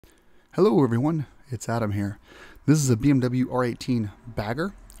Hello everyone, it's Adam here. This is a BMW R18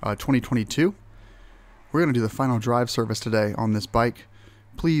 bagger, 2022. We're going to do the final drive service today on this bike.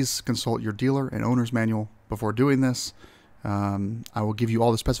 Please consult your dealer and owner's manual before doing this. I will give you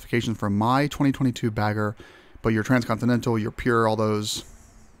all the specifications for my 2022 bagger, but your TransContinental, your Pure, all those,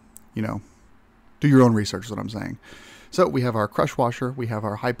 do your own research is what I'm saying. So we have our crush washer, we have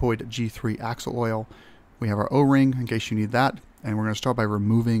our Hypoid G3 axle oil, we have our O-ring in case you need that, and we're going to start by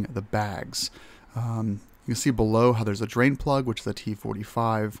removing the bags. You can see below how there's a drain plug, which is a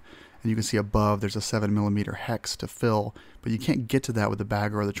T45, and you can see above there's a 7mm hex to fill, but you can't get to that with the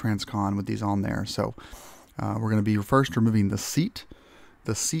bagger or the TransCon with these on there. So we're going to be first removing the seat.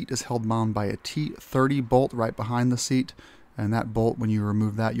 The seat is held on by a T30 bolt right behind the seat, and that bolt, when you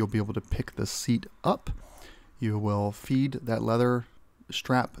remove that, you'll be able to pick the seat up. You will feed that leather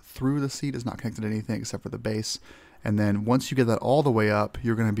strap through the seat. It's not connected to anything except for the base. And then once you get that all the way up,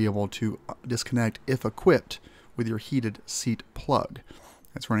 you're going to be able to disconnect, if equipped, with your heated seat plug.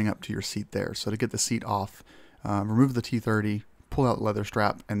 That's running up to your seat there. So to get the seat off, remove the T30, pull out the leather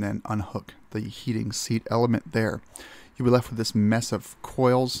strap, and then unhook the heating seat element there. You'll be left with this mess of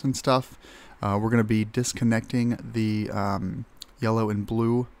coils and stuff. We're going to be disconnecting the yellow and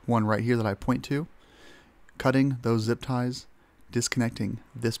blue one right here that I point to, cutting those zip ties, disconnecting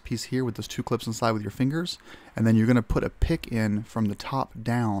this piece here with those two clips inside with your fingers, and then you're going to put a pick in from the top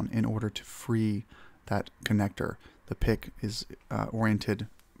down in order to free that connector. The pick is oriented,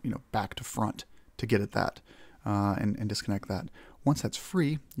 back to front to get at that and disconnect that. Once that's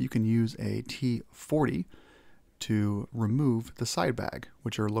free, you can use a T40 to remove the side bag,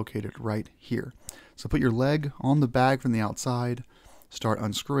 which are located right here. So put your leg on the bag from the outside, start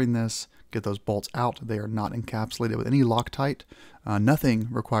unscrewing this, get those bolts out. They are not encapsulated with any Loctite. Nothing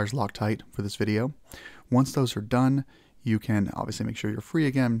requires Loctite for this video. Once those are done, you can obviously make sure you're free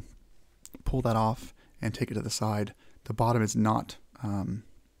again, pull that off, and take it to the side. The bottom is not,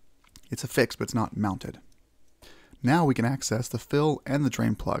 it's affixed, but it's not mounted. Now we can access the fill and the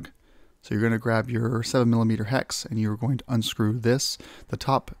drain plug. So you're going to grab your 7mm hex, and you're going to unscrew this. The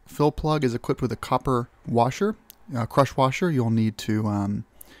top fill plug is equipped with a copper washer, crush washer. You'll need to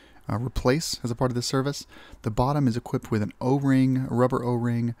replace as a part of this service. The bottom is equipped with an O-ring, a rubber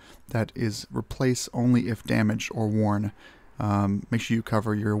O-ring that is replace only if damaged or worn. Make sure you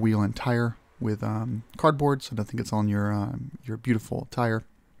cover your wheel and tire with cardboard so nothing gets on your beautiful tire.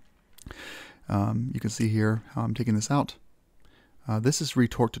 You can see here how I'm taking this out. This is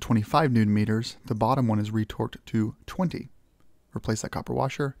retorqued to 25 Newton meters. The bottom one is retorqued to 20. Replace that copper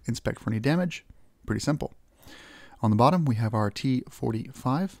washer, inspect for any damage. Pretty simple. On the bottom we have our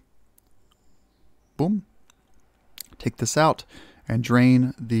T45. Boom. Take this out and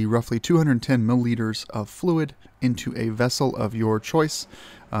drain the roughly 210 milliliters of fluid into a vessel of your choice.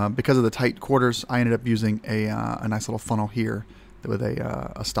 Because of the tight quarters, I ended up using a nice little funnel here with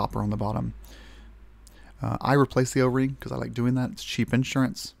a stopper on the bottom. I replaced the O-ring because I like doing that. It's cheap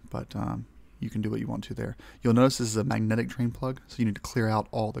insurance, but you can do what you want to there. You'll notice this is a magnetic drain plug, so you need to clear out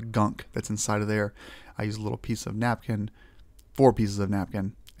all the gunk that's inside of there. I used a little piece of napkin, 4 pieces of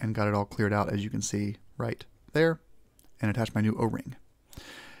napkin, and got it all cleared out, as you can see right there, and attach my new O-ring.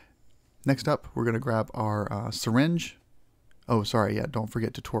 Next up, we're going to grab our syringe. Oh, sorry, yeah, don't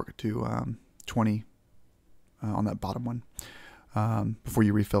forget to torque to 20 on that bottom one before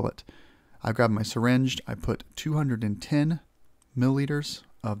you refill it. I grabbed my syringe. I put 210 milliliters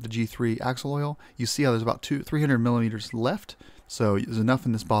of the G3 axle oil. You see how there's about 300 milliliters left, so there's enough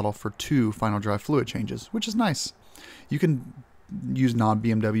in this bottle for 2 final drive fluid changes, which is nice. You can use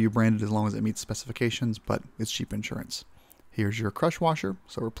non-BMW branded as long as it meets specifications, but it's cheap insurance. Here's your crush washer,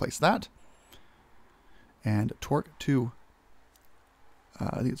 so replace that. And torque to,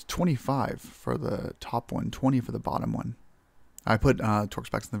 I think it's 25 for the top one, 20 for the bottom one. I put torque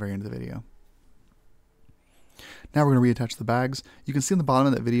specs in the very end of the video. Now we're going to reattach the bags. You can see in the bottom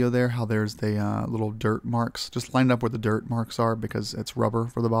of that video there how there's the little dirt marks. Just line it up where the dirt marks are because it's rubber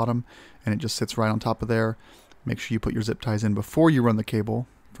for the bottom and it just sits right on top of there. Make sure you put your zip ties in before you run the cable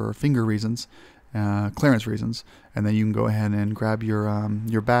for finger reasons, clearance reasons, and then you can go ahead and grab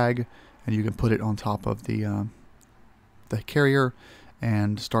your bag and you can put it on top of the carrier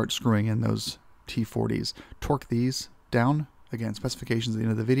and start screwing in those T40s. Torque these down. Again, specifications at the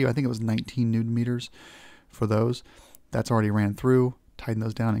end of the video. I think it was 19 Newton meters for those. That's already ran through. Tighten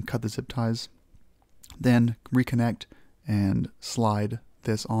those down and cut the zip ties. Then reconnect and slide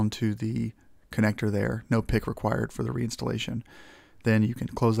this onto the connector there. No pick required for the reinstallation. Then you can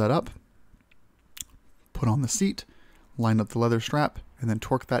close that up, put on the seat, line up the leather strap, and then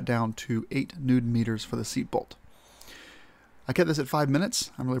torque that down to 8 Newton meters for the seat bolt. I kept this at 5 minutes.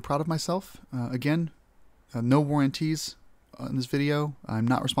 I'm really proud of myself. Again, no warranties in this video. I'm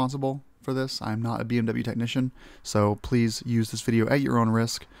not responsible for this. I'm not a BMW technician, so please use this video at your own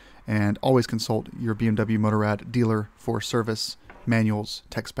risk, and always consult your BMW Motorrad dealer for service, manuals,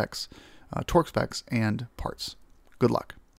 tech specs, torque specs, and parts. Good luck.